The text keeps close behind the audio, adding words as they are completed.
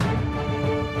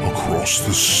across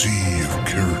the sea of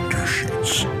character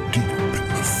sheets, deep in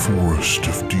the forest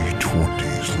of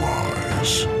D20s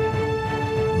lies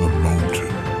the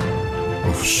mountain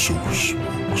of source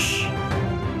books.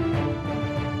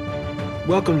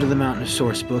 Welcome to the Mountain of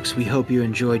Source Books. We hope you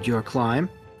enjoyed your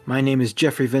climb. My name is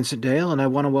Jeffrey Vincent Dale, and I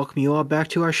want to welcome you all back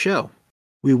to our show.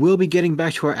 We will be getting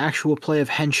back to our actual play of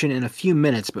Henshin in a few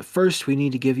minutes, but first we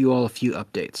need to give you all a few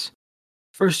updates.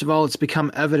 First of all, it's become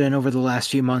evident over the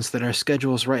last few months that our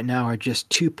schedules right now are just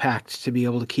too packed to be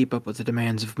able to keep up with the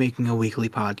demands of making a weekly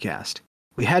podcast.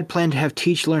 We had planned to have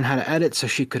Teach learn how to edit so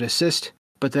she could assist,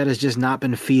 but that has just not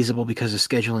been feasible because of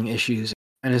scheduling issues.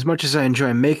 And as much as I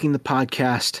enjoy making the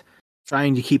podcast,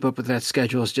 trying to keep up with that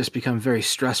schedule has just become very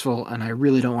stressful, and I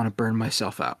really don't want to burn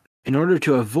myself out. In order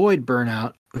to avoid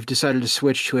burnout, we've decided to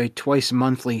switch to a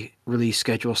twice-monthly release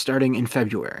schedule starting in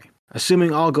February.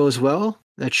 Assuming all goes well,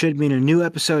 that should mean a new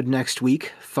episode next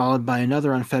week, followed by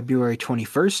another on February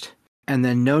 21st, and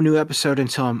then no new episode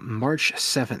until March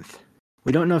 7th.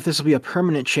 We don't know if this will be a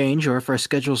permanent change or if our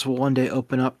schedules will one day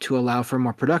open up to allow for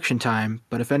more production time,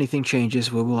 but if anything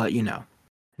changes, we will let you know.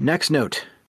 Next note.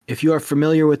 If you are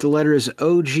familiar with the letters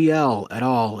OGL at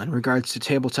all in regards to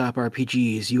tabletop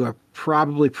RPGs, you are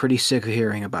probably pretty sick of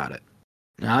hearing about it.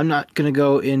 Now, I'm not going to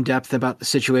go in depth about the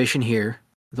situation here,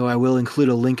 though I will include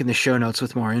a link in the show notes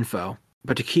with more info.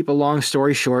 But to keep a long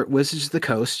story short, Wizards of the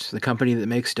Coast, the company that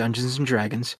makes Dungeons &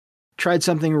 Dragons, tried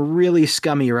something really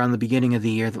scummy around the beginning of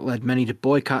the year that led many to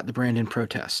boycott the brand in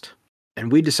protest.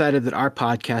 And we decided that our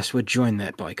podcast would join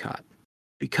that boycott.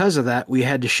 Because of that, we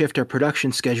had to shift our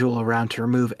production schedule around to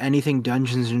remove anything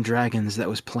Dungeons & Dragons that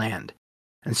was planned.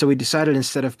 And so we decided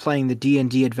instead of playing the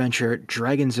D&D adventure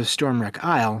Dragons of Stormwreck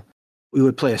Isle, we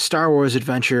would play a Star Wars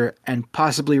adventure and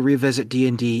possibly revisit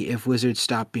D&D if Wizards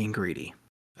stopped being greedy.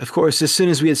 Of course, as soon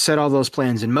as we had set all those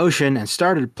plans in motion and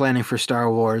started planning for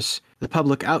Star Wars, the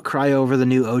public outcry over the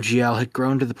new OGL had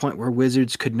grown to the point where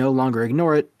Wizards could no longer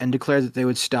ignore it and declared that they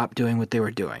would stop doing what they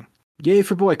were doing. Yay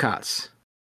for boycotts!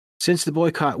 Since the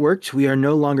boycott worked, we are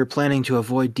no longer planning to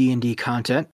avoid D&D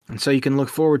content, and so you can look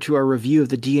forward to our review of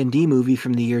the D&D movie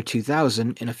from the year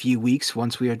 2000 in a few weeks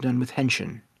once we are done with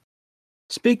Henshin.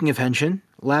 Speaking of Henshin,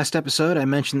 last episode I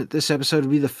mentioned that this episode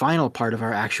would be the final part of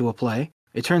our actual play.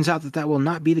 It turns out that that will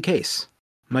not be the case.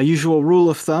 My usual rule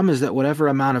of thumb is that whatever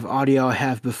amount of audio I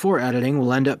have before editing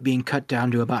will end up being cut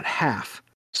down to about half.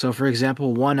 So for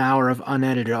example, 1 hour of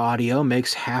unedited audio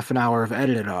makes half an hour of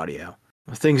edited audio.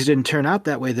 Well, things didn't turn out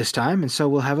that way this time, and so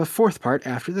we'll have a fourth part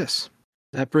after this.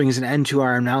 That brings an end to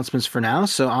our announcements for now,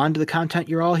 so on to the content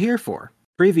you're all here for.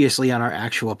 Previously on our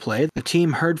actual play, the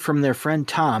team heard from their friend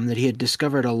Tom that he had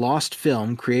discovered a lost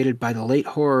film created by the late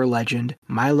horror legend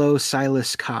Milo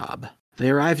Silas Cobb. They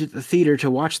arrived at the theater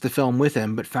to watch the film with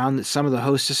him, but found that some of the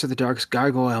Hostess of the Dark's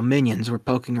gargoyle minions were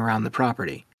poking around the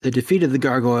property. They defeated the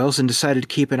gargoyles and decided to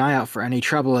keep an eye out for any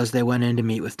trouble as they went in to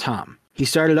meet with Tom. He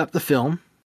started up the film,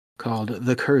 called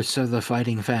The Curse of the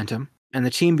Fighting Phantom, and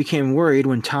the team became worried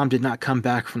when Tom did not come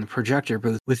back from the projector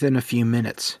booth within a few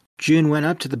minutes. June went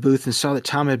up to the booth and saw that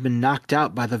Tom had been knocked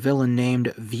out by the villain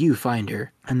named Viewfinder,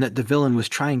 and that the villain was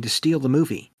trying to steal the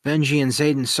movie. Benji and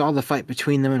Zayden saw the fight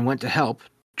between them and went to help,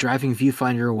 driving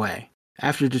Viewfinder away.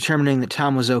 After determining that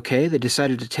Tom was okay, they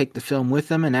decided to take the film with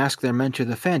them and ask their mentor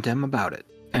the Phantom about it.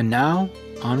 And now,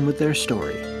 on with their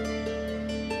story.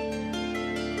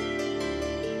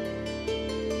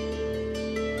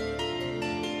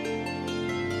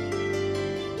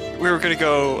 We were going to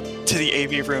go to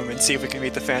the AV room and see if we can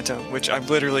meet the Phantom, which I'm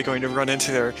literally going to run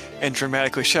into there and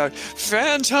dramatically shout,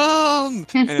 "Phantom!"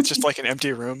 And it's just like an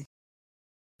empty room.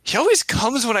 He always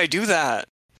comes when I do that.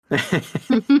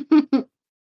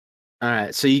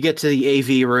 Alright, so you get to the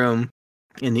AV room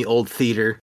in the old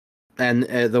theater, and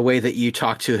the way that you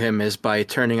talk to him is by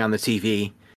turning on the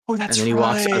TV. Oh, that's and then he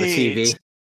walks on the TV.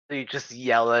 So you just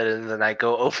yell it, and then I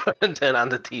go over and turn on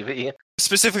the TV.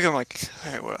 Specifically, I'm like,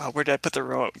 all right, well, where did I put the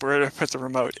remote? Where did I put the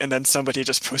remote? And then somebody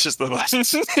just pushes the button.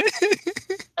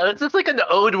 It's just like an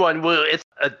old one where it's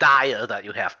a dial that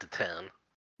you have to turn.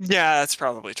 Yeah, that's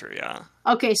probably true, yeah.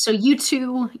 Okay, so you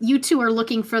two are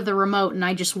looking for the remote, and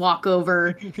I just walk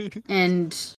over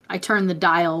and I turn the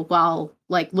dial while,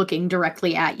 like, looking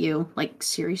directly at you. Like,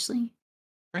 seriously?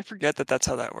 I forget that that's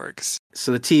how that works.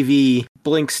 So the TV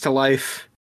blinks to life,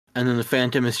 and then the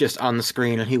Phantom is just on the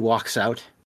screen, and he walks out.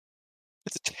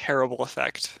 It's a terrible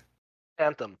effect.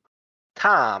 Phantom.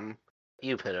 Tom,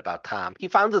 you've heard about Tom. He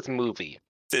found this movie.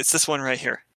 It's this one right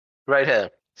here. Right here.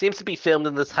 Seems to be filmed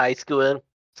in this high school.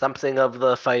 Something of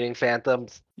the Fighting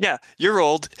Phantoms. Yeah, you're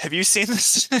old. Have you seen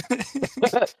this?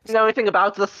 You know anything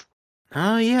about this?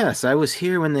 Oh yes, I was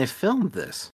here when they filmed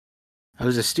this. I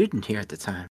was a student here at the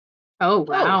time. Oh,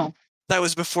 wow. That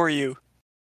was before you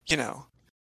know.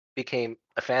 Became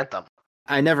a phantom.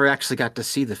 I never actually got to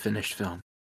see the finished film.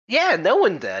 Yeah, no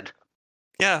one did.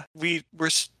 Yeah, we were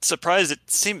surprised it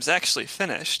seems actually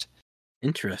finished.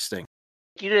 Interesting.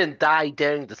 You didn't die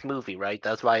during this movie, right?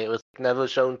 That's why it was never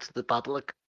shown to the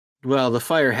public. Well, the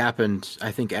fire happened,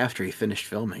 I think, after he finished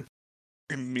filming.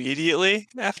 Immediately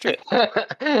after?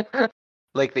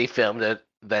 Like they filmed it,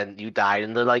 then you died,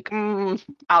 and they're like,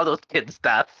 how those kids'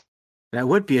 deaths? That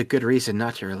would be a good reason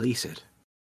not to release it.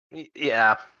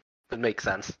 Yeah, it makes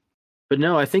sense. But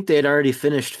no, I think they had already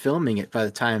finished filming it by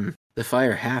the time the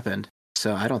fire happened,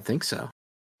 so I don't think so.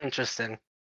 Interesting.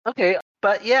 Okay,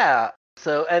 but yeah.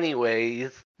 So,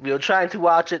 anyways, we were trying to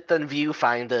watch it, then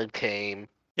Viewfinder came.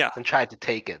 Yeah. And tried to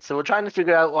take it. So we're trying to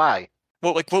figure out why.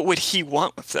 Well, like, what would he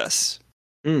want with this?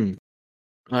 I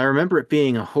remember it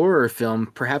being a horror film.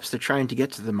 Perhaps they're trying to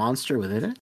get to the monster within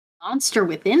it? Monster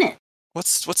within it.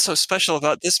 What's so special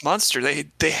about this monster?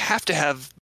 They have to have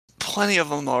plenty of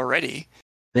them already.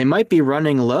 They might be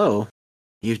running low.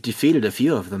 You've defeated a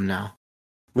few of them now.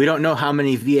 We don't know how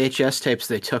many VHS tapes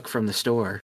they took from the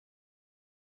store.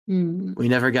 We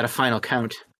never got a final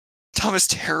count. Tom is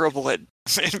terrible at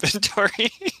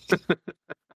inventory.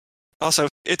 Also,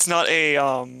 it's not a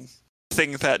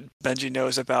thing that Benji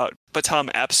knows about, but Tom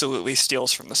absolutely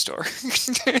steals from the store.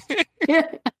 I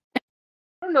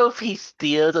don't know if he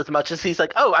steals as much as he's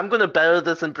like, oh, I'm going to better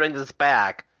this and bring this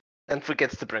back, and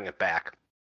forgets to bring it back.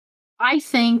 I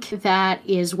think that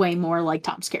is way more like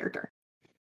Tom's character.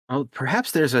 Oh,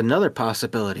 perhaps there's another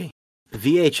possibility.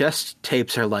 VHS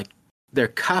tapes are like, they're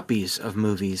copies of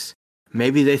movies.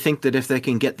 Maybe they think that if they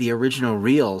can get the original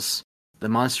reels, the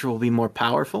monster will be more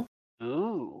powerful?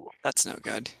 Ooh. That's no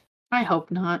good. I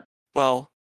hope not. Well,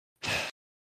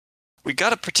 we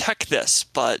gotta protect this,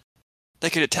 but they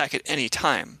could attack at any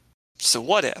time. So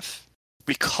what if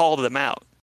we call them out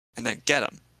and then get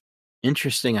them?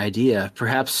 Interesting idea.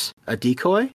 Perhaps a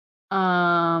decoy?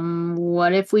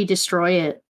 What if we destroy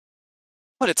it?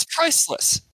 But it's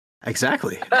priceless.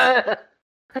 Exactly.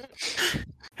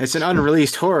 It's an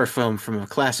unreleased horror film from a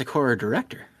classic horror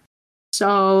director.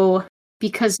 So,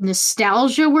 because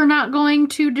nostalgia, we're not going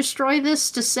to destroy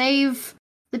this to save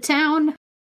the town?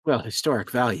 Well,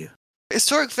 historic value.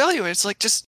 Historic value, and it's like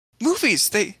just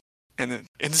movies. And then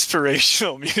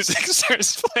inspirational music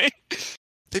starts playing.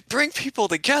 They bring people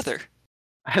together.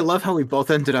 I love how we both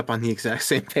ended up on the exact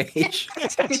same page.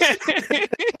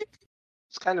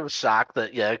 It's kind of a shock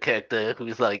that a character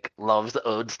who's like loves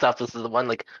old stuff is the one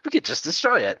like we could just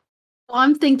destroy it. Well,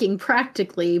 I'm thinking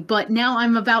practically, but now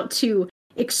I'm about to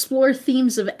explore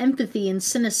themes of empathy and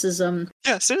cynicism.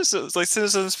 Yeah,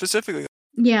 cynicism specifically.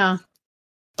 Yeah.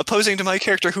 Opposing to my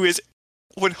character who is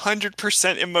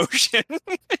 100% emotion.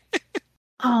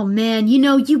 Oh man,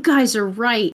 you guys are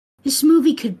right. This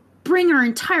movie could bring our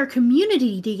entire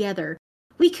community together.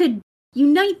 We could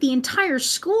unite the entire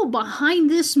school behind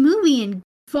this movie and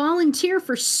volunteer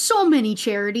for so many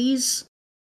charities.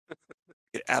 We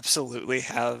could absolutely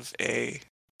have a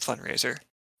fundraiser.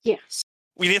 Yes.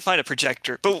 We need to find a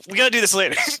projector, but we gotta do this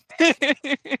later.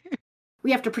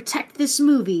 We have to protect this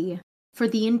movie for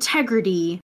the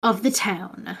integrity of the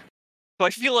town. So I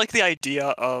feel like the idea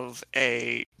of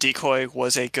a decoy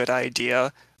was a good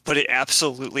idea, but it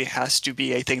absolutely has to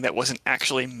be a thing that wasn't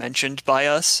actually mentioned by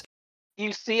us.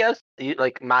 You see us,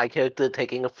 like my character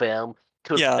taking a film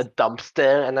to Yeah. a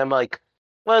dumpster, and I'm like,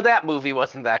 well, that movie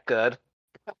wasn't that good.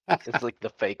 It's like the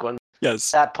fake one.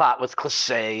 Yes. That plot was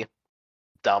cliche.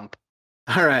 Dump.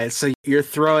 All right, so you're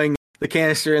throwing the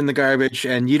canister in the garbage,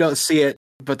 and you don't see it,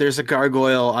 but there's a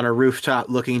gargoyle on a rooftop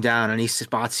looking down, and he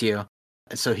spots you.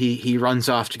 So he runs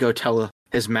off to go tell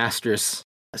his masters.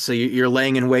 So you're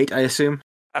laying in wait, I assume?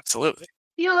 Absolutely.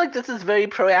 Feel like this is very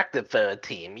proactive for a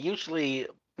team. Usually,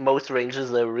 most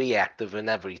rangers are reactive in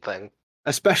everything.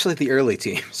 Especially the early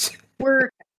teams. We're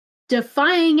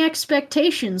defying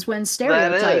expectations when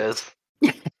stereotyped.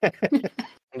 That is.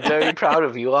 I'm very proud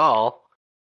of you all.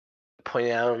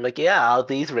 Pointing out, I'm like, yeah, all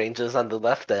these rangers on the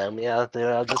left there, yeah,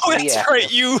 they're all just That's reactive.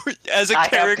 right. You, as a I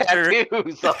character, have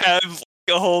tattoos. have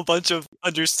a whole bunch of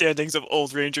understandings of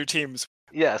old Ranger teams.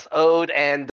 Yes, ode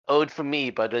for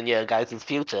me, but in your guys'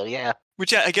 future, yeah.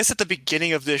 Which I guess at the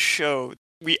beginning of this show,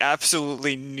 we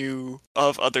absolutely knew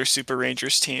of other Super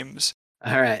Rangers teams.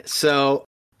 All right, so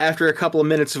after a couple of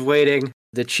minutes of waiting,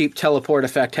 the cheap teleport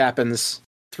effect happens.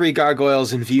 3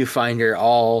 gargoyles in Viewfinder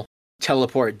all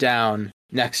teleport down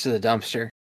next to the dumpster,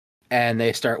 and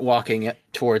they start walking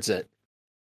towards it.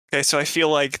 Okay, so I feel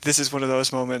like this is one of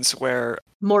those moments where...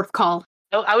 Morph call.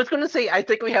 Oh, I was going to say, I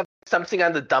think we have something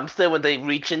on the dumpster when they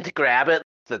reach in to grab it,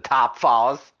 the top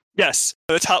falls. Yes,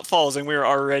 the top falls and we're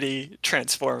already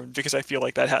transformed because I feel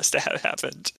like that has to have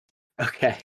happened.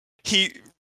 Okay. He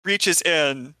reaches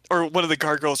in, or one of the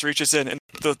gargoyles reaches in, and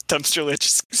the dumpster lid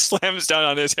just slams down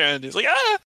on his hand. He's like,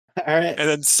 ah! All right. And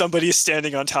then somebody is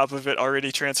standing on top of it,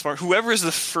 already transformed. Whoever is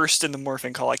the first in the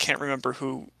morphing call, I can't remember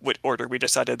what order we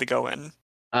decided to go in.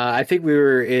 I think we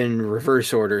were in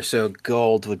reverse order, so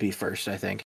gold would be first, I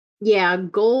think. Yeah,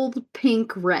 gold,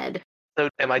 pink, red. So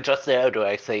am I just there, or do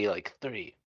I say like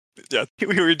 3? Yeah,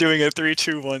 we were doing a 3,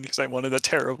 2, 1 because I wanted a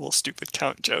terrible, stupid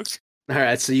count joke. All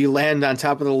right, so you land on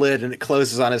top of the lid and it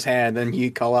closes on his hand, then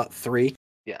you call out 3.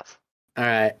 Yes. All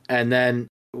right, and then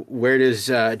where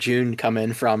does June come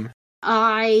in from?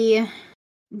 I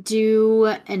do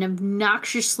an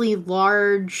obnoxiously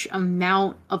large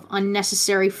amount of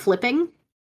unnecessary flipping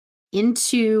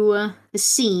into the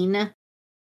scene.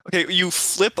 Okay, you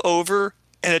flip over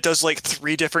and it does like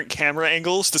 3 different camera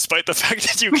angles, despite the fact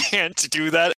that you can't do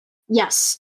that.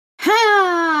 Yes.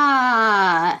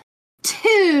 Ha!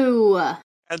 2!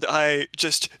 And I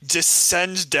just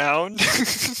descend down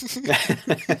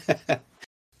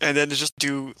and then just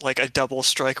do like a double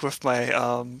strike with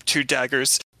my 2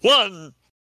 daggers. 1!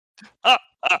 Ah,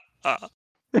 ah, ah.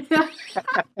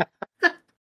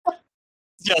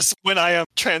 Yes, when I am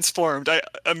transformed, I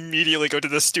immediately go to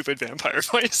the stupid vampire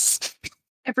voice.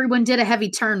 Everyone did a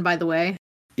heavy turn, by the way.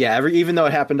 Yeah, even though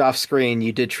it happened off screen,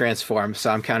 you did transform,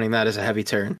 so I'm counting that as a heavy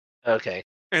turn. Okay.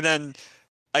 And then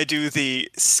I do the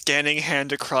scanning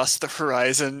hand across the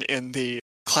horizon in the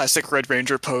classic Red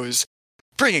Ranger pose,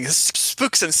 bringing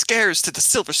spooks and scares to the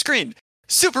silver screen.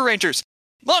 Super Rangers,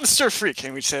 monster freak.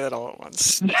 And we say that all at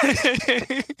once.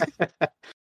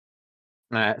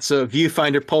 All right, so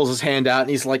Viewfinder pulls his hand out and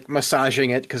he's like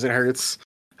massaging it because it hurts.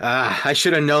 I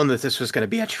should have known that this was going to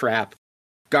be a trap.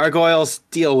 Gargoyles,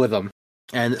 deal with them.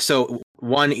 And so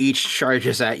 1 each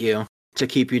charges at you to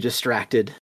keep you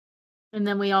distracted. And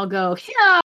then we all go,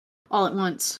 yeah, all at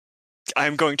once.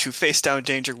 I'm going to face down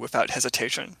danger without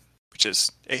hesitation, which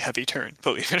is a heavy turn,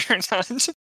 believe it or not.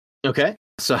 Okay,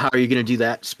 so how are you going to do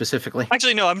that specifically?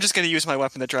 Actually, no, I'm just going to use my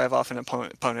weapon to drive off an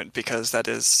opponent because that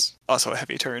is also a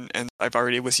heavy turn, and I've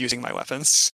already was using my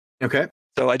weapons. Okay.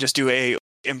 So I just do a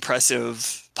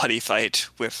impressive putty fight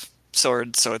with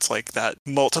swords, so it's like that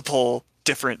multiple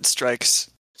different strikes.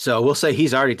 So we'll say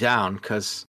he's already down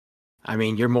because, I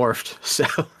mean, you're morphed, so...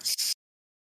 I was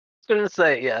going to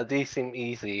say, yeah, these seem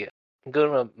easy. I'm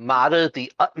going to model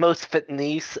the utmost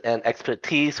fitness and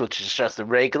expertise, which is just a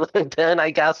regular turn,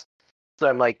 I guess. So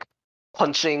I'm like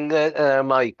punching it, and I'm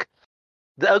like,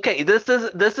 okay, this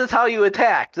is how you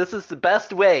attack. This is the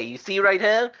best way. You see right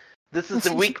here? This is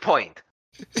the weak point.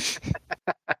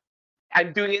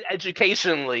 I'm doing it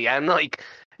educationally. I'm like,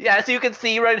 yeah, as you can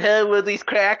see right here where these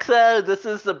cracks are, this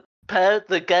is the part,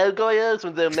 the gargoyles,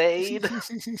 when they're made.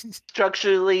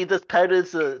 Structurally, this part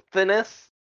is the thinnest.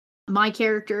 My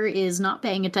character is not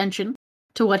paying attention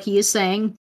to what he is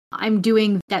saying. I'm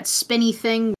doing that spinny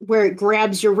thing where it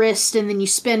grabs your wrist and then you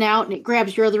spin out and it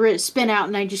grabs your other wrist, spin out,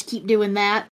 and I just keep doing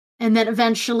that. And then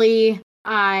eventually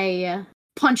I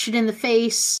punch it in the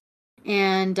face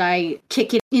and I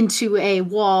kick it into a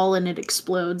wall and it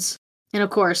explodes. And of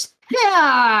course,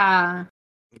 yeah!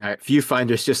 All right,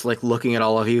 Viewfinder's just like looking at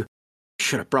all of you.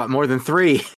 Should have brought more than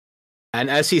 3. And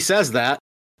as he says that,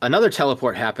 another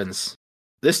teleport happens.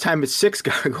 This time it's 6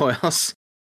 gargoyles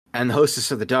and the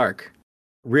Hostess of the Dark.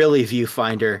 Really,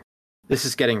 Viewfinder, this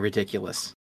is getting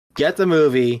ridiculous. Get the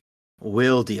movie,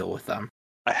 we'll deal with them.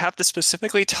 I have to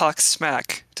specifically talk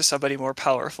smack to somebody more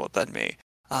powerful than me.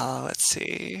 Let's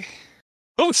see.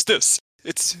 Hostess,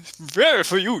 it's rare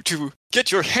for you to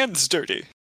get your hands dirty.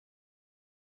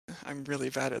 I'm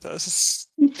really bad at this.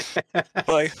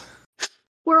 Like,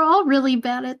 We're all really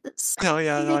bad at this. no,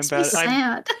 yeah, It no, I'm makes me bad.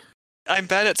 sad. I'm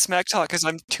bad at smack talk because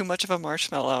I'm too much of a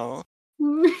marshmallow.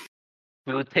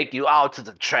 We will take you out to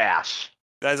the trash.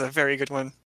 That is a very good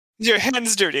one. Your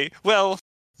hands dirty. Well,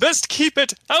 best keep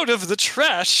it out of the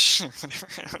trash.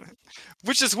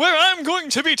 Which is where I'm going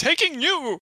to be taking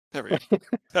you. There we go.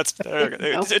 There we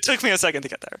go. It took me a second to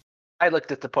get there. I look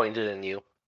disappointed in you.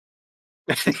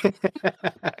 I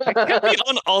can't be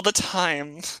on all the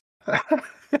time.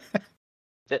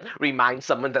 Remind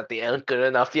someone that they aren't good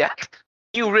enough yet.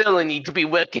 You really need to be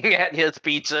working at your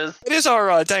speeches. It is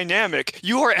our dynamic.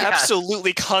 You are Yes.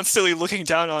 absolutely constantly looking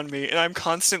down on me, and I'm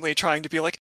constantly trying to be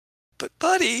like, but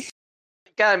buddy.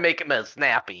 Gotta make him as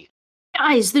snappy.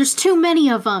 Guys, there's too many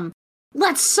of them.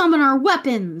 Let's summon our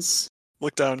weapons.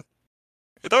 Look down.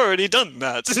 I'd already done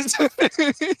that.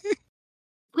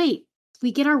 Wait,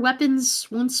 we get our weapons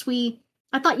once we...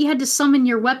 I thought you had to summon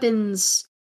your weapons.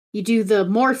 You do the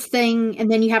morph thing, and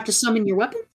then you have to summon your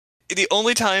weapon? The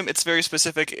only time it's very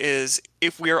specific is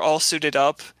if we are all suited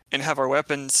up and have our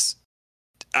weapons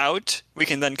out, we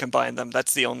can then combine them.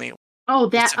 That's the only.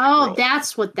 Specific rule.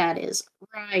 That's what that is.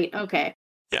 Right. Okay.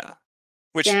 Yeah.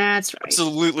 Which That's right.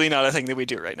 absolutely not a thing that we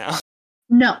do right now.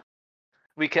 No.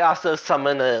 We can also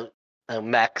summon a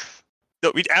mechs.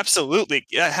 No, we absolutely.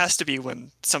 That has to be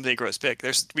when somebody grows big.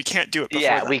 We can't do it before.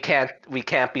 Yeah, that. we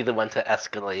can't be the one to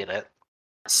escalate it.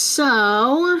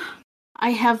 So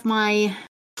I have my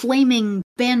flaming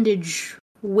bandage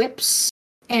whips,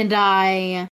 and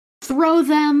I throw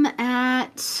them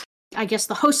at, I guess,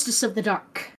 the hostess of the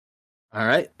dark. All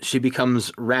right. She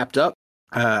becomes wrapped up.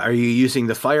 Are you using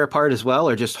the fire part as well,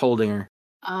 or just holding her?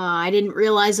 I didn't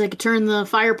realize I could turn the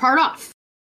fire part off.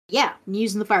 Yeah, I'm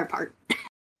using the fire part.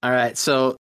 All right.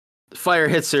 So fire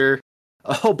hits her,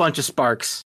 a whole bunch of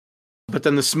sparks, but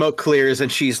then the smoke clears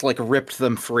and she's like ripped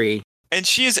them free. And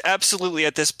she is absolutely,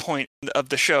 at this point of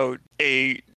the show,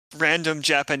 a random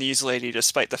Japanese lady,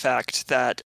 despite the fact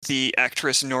that the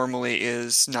actress normally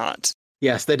is not.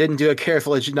 Yes, they didn't do a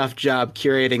careful enough job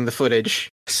curating the footage,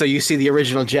 so you see the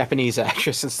original Japanese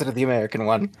actress instead of the American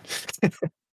one.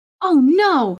 Oh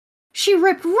no! She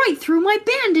ripped right through my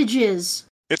bandages!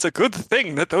 It's a good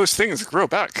thing that those things grow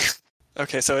back.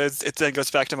 Okay, so it then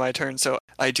goes back to my turn, so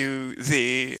I do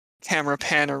the camera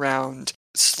pan around,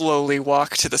 slowly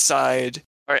walk to the side.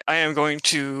 All right, I am going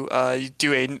to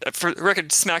do for the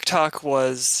record, Smack Talk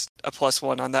was a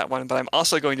 +1 on that one, but I'm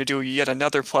also going to do yet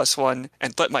another +1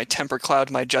 and let my temper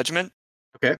cloud my judgment.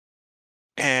 Okay.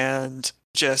 And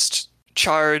just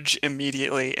charge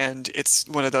immediately, and it's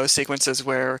one of those sequences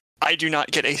where I do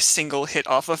not get a single hit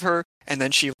off of her, and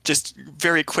then she just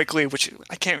very quickly, which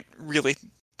I can't really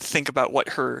think about what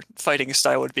her fighting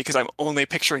style would be because I'm only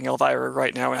picturing Elvira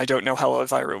right now, and I don't know how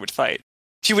Elvira would fight.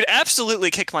 She would absolutely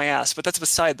kick my ass, but that's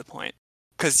beside the point.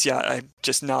 Because, yeah, I'm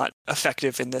just not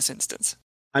effective in this instance.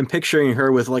 I'm picturing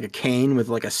her with like a cane with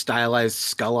like a stylized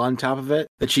skull on top of it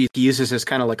that she uses as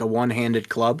kind of like a one-handed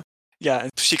club. Yeah, and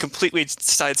she completely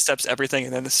sidesteps everything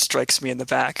and then strikes me in the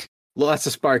back. Lots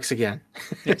of sparks again.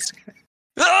 Yes.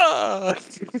 Ah!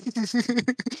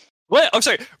 Blair! I'm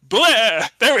sorry, Blair!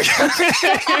 There we go!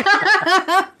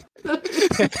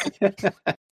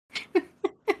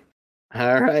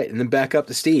 All right, and then back up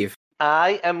to Steve.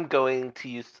 I am going to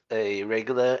use a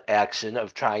regular action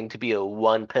of trying to be a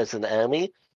one-person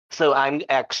army. So I'm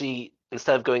actually,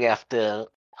 instead of going after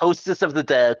Hostess of the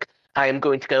Dark, I am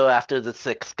going to go after the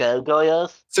 6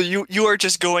 gargoyles. So you are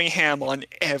just going ham on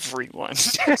everyone.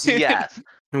 Yes.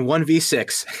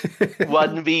 1v6.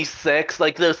 1v6,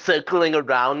 like they're circling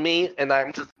around me, and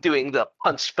I'm just doing the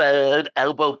punch forward,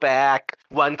 elbow back.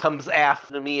 One comes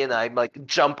after me, and I like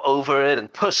jump over it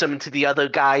and push them into the other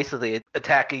guy so they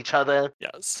attack each other.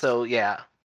 Yes. So yeah.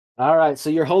 All right, so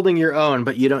you're holding your own,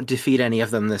 but you don't defeat any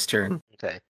of them this turn.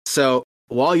 Okay. So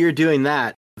while you're doing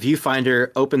that, Viewfinder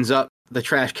opens up the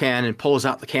trash can and pulls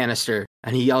out the canister,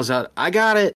 and he yells out, "I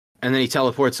got it!" And then he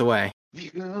teleports away.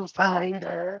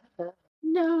 Viewfinder.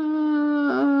 No.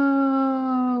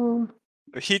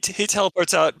 He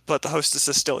teleports out, but the hostess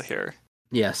is still here.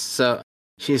 Yes, so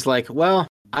she's like, "Well,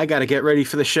 I gotta get ready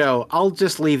for the show. I'll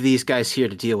just leave these guys here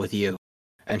to deal with you."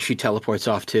 And she teleports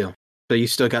off too. So you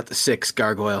still got the 6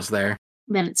 gargoyles there.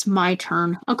 Then it's my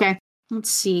turn. Okay, let's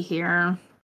see here.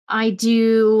 I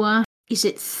do, is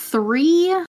it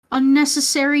 3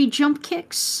 unnecessary jump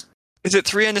kicks? Is it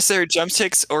 3 unnecessary jump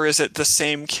kicks, or is it the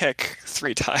same kick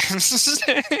 3 times?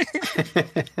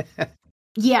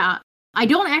 Yeah, I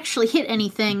don't actually hit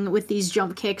anything with these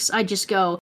jump kicks. I just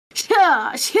go,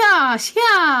 sha, sha,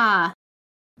 sha!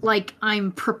 Like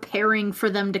I'm preparing for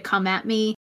them to come at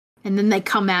me, and then they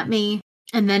come at me,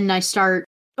 and then I start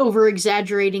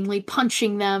over-exaggeratingly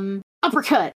punching them,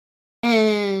 uppercut,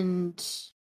 and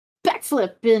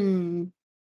backflip, and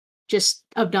just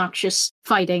obnoxious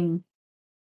fighting.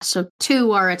 So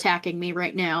 2 are attacking me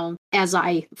right now as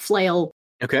I flail.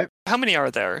 Okay. How many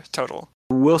are there total?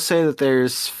 We'll say that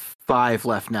there's 5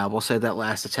 left now. We'll say that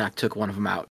last attack took one of them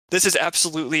out. This is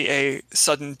absolutely a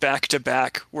sudden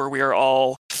back-to-back where we are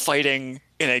all fighting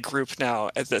in a group now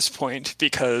at this point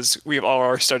because we've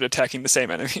all started attacking the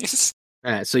same enemies.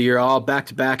 All right, so you're all back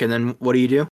to back, and then what do you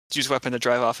do? Use weapon to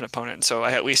drive off an opponent, so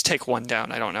I at least take 1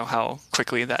 down. I don't know how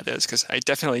quickly that is because I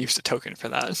definitely used a token for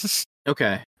that.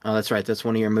 Okay. Oh, that's right. That's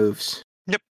one of your moves.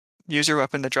 Yep. Use your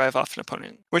weapon to drive off an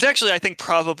opponent. Which actually I think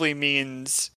probably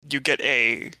means you get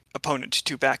a opponent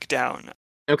to back down.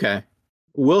 Okay.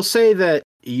 We'll say that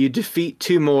you defeat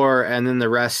 2 more and then the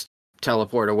rest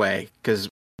teleport away, because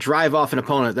drive off an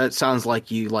opponent, that sounds like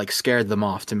you scared them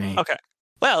off to me. Okay.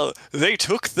 Well, they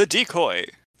took the decoy.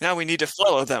 Now we need to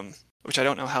follow them, which I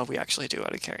don't know how we actually do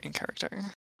out of in character.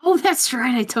 Oh, that's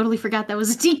right. I totally forgot that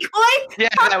was a decoy. Yeah,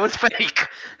 that was fake.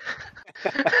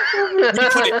 We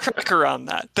put a tracker on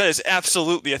that. That is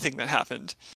absolutely a thing that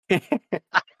happened. So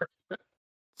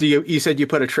you said you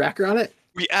put a tracker on it?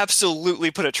 We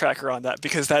absolutely put a tracker on that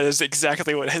because that is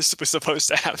exactly what was supposed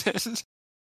to happen.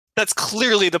 That's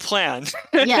clearly the plan.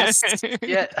 Yes.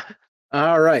 Yeah.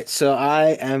 All right, so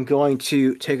I am going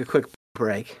to take a quick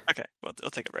break. Okay, well, I'll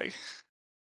take a break.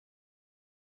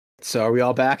 So are we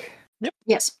all back?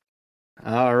 Yes.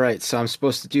 All right, so I'm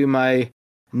supposed to do my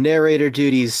narrator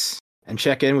duties and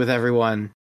check in with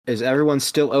everyone. Is everyone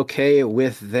still okay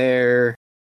with their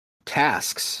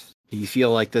tasks? Do you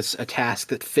feel like this a task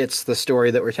that fits the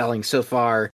story that we're telling so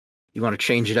far? You want to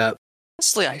change it up?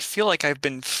 Honestly, I feel like I've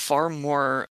been far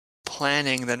more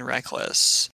planning than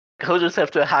reckless. Hold yourself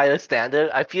to a higher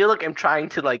standard. I feel like I'm trying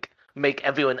to like make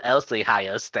everyone else a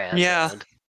higher standard. Yeah.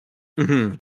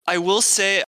 Mm-hmm. I will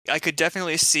say I could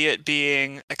definitely see it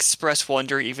being express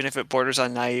wonder, even if it borders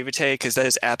on naivete, because that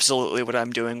is absolutely what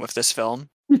I'm doing with this film.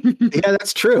 Yeah,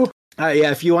 that's true.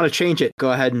 Yeah, if you want to change it,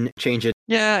 go ahead and change it.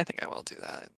 Yeah, I think I will do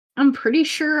that. I'm pretty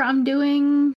sure I'm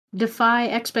doing defy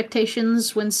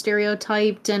expectations when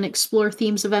stereotyped and explore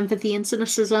themes of empathy and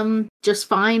cynicism just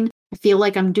fine. I feel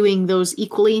like I'm doing those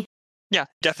equally. Yeah,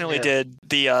 definitely Yeah. did.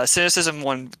 The cynicism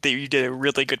one, you did a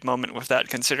really good moment with that,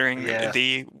 considering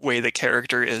the way the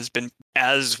character has been,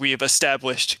 as we've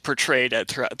established, portrayed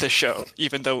throughout the show,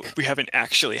 even though we haven't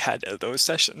actually had those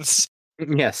sessions.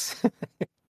 Yes.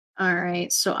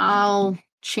 Alright, so I'll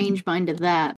change mine to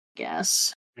that, I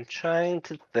guess. I'm trying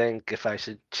to think if I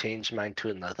should change mine to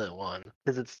another one.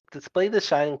 Because it's display the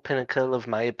shining pinnacle of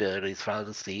my abilities for all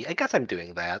to see. I guess I'm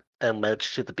doing that. And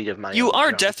merge to the beat of my You own are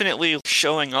drum. definitely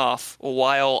showing off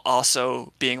while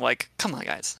also being like, come on,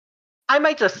 guys. I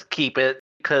might just keep it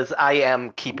because I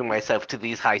am keeping myself to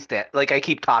these high standards. Like I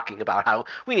keep talking about how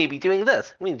we need to be doing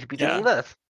this. We need to be doing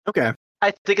this. Okay.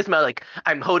 I think it's more like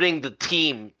I'm holding the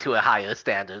team to a higher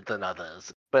standard than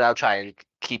others. But I'll try and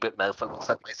keep it more focused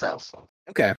on myself.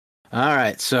 Okay. All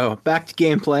right. So back to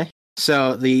gameplay.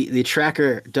 So the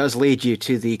tracker does lead you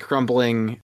to the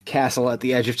crumbling castle at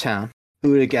the edge of town.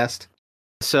 Who would have guessed?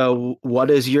 So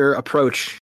what is your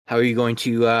approach? How are you going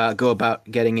to go about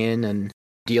getting in and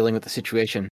dealing with the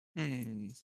situation?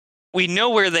 We know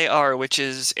where they are, which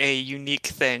is a unique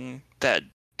thing that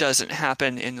doesn't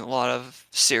happen in a lot of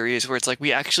series where it's like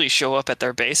we actually show up at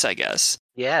their base, I guess.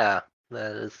 Yeah,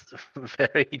 that is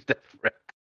very different.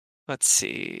 Let's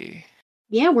see.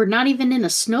 Yeah, we're not even in a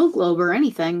snow globe or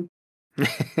anything.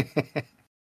 It's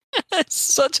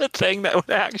such a thing that would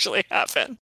actually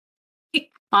happen.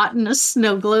 Caught in a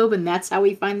snow globe, and that's how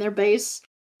we find their base.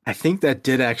 I think that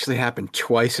did actually happen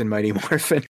twice in Mighty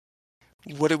Morphin.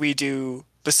 What do we do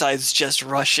besides just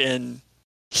rush in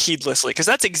heedlessly? Because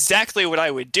that's exactly what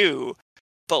I would do.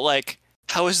 But, like,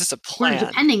 how is this a We're plan?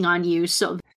 depending on you,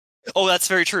 so Oh, that's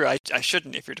very true. I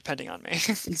shouldn't if you're depending on me.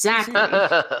 exactly.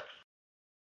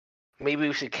 Maybe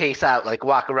we should case out, like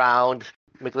walk around,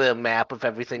 make a little map of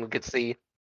everything we could see.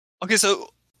 Okay, so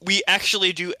we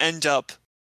actually do end up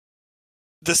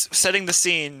setting the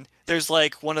scene. There's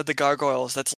like one of the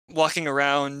gargoyles that's walking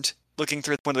around looking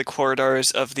through one of the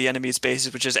corridors of the enemy's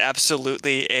bases, which is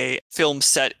absolutely a film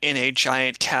set in a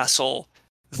giant castle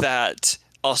that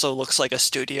also looks like a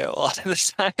studio a lot of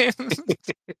the time.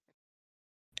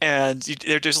 And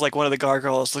they're just like one of the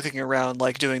gargoyles looking around,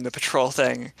 like doing the patrol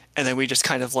thing, and then we just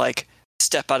kind of like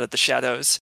step out of the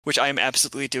shadows, which I am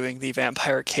absolutely doing the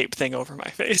vampire cape thing over my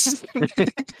face.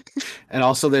 And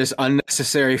also there's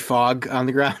unnecessary fog on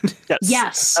the ground.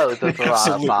 Yes. Oh, there's a lot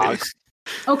of Absolutely. fog.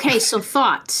 Okay, so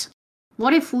thought.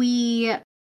 What if we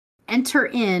enter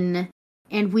in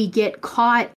and we get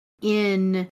caught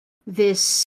in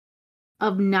this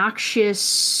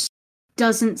obnoxious,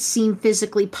 doesn't seem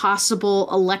physically possible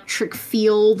electric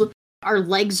field? Our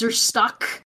legs are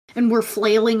stuck and we're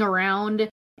flailing around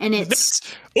and it's...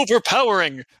 That's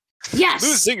overpowering! Yes!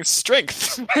 Losing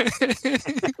strength!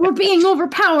 We're being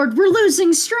overpowered! We're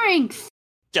losing strength!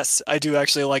 Yes, I do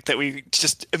actually like that we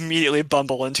just immediately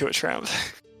bumble into a tramp.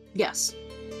 Yes.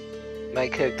 My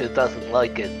character doesn't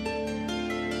like it.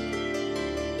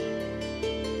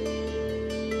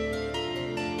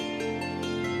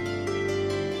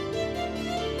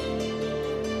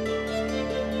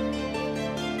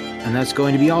 And that's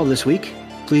going to be all this week.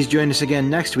 Please join us again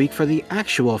next week for the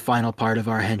actual final part of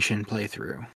our Henshin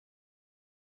playthrough.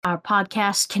 Our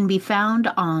podcast can be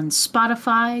found on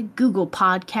Spotify, Google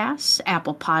Podcasts,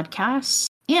 Apple Podcasts,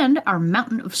 and our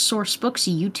Mountain of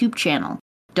Sourcebooks YouTube channel.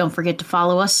 Don't forget to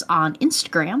follow us on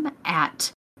Instagram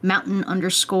at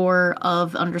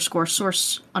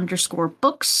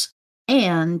mountain_of_source_books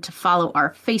and to follow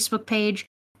our Facebook page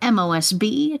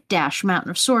MOSB-Mountain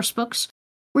of Sourcebooks,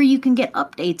 where you can get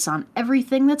updates on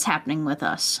everything that's happening with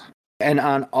us. And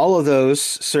on all of those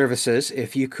services,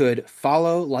 if you could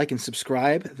follow, like, and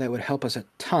subscribe, that would help us a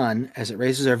ton, as it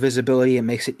raises our visibility and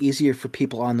makes it easier for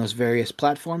people on those various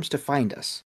platforms to find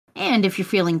us. And if you're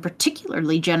feeling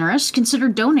particularly generous, consider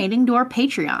donating to our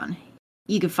Patreon.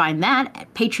 You can find that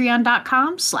at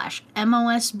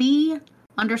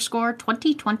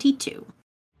patreon.com/MOSB_2022.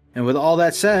 And with all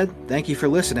that said, thank you for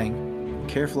listening.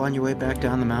 Careful on your way back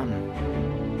down the mountain.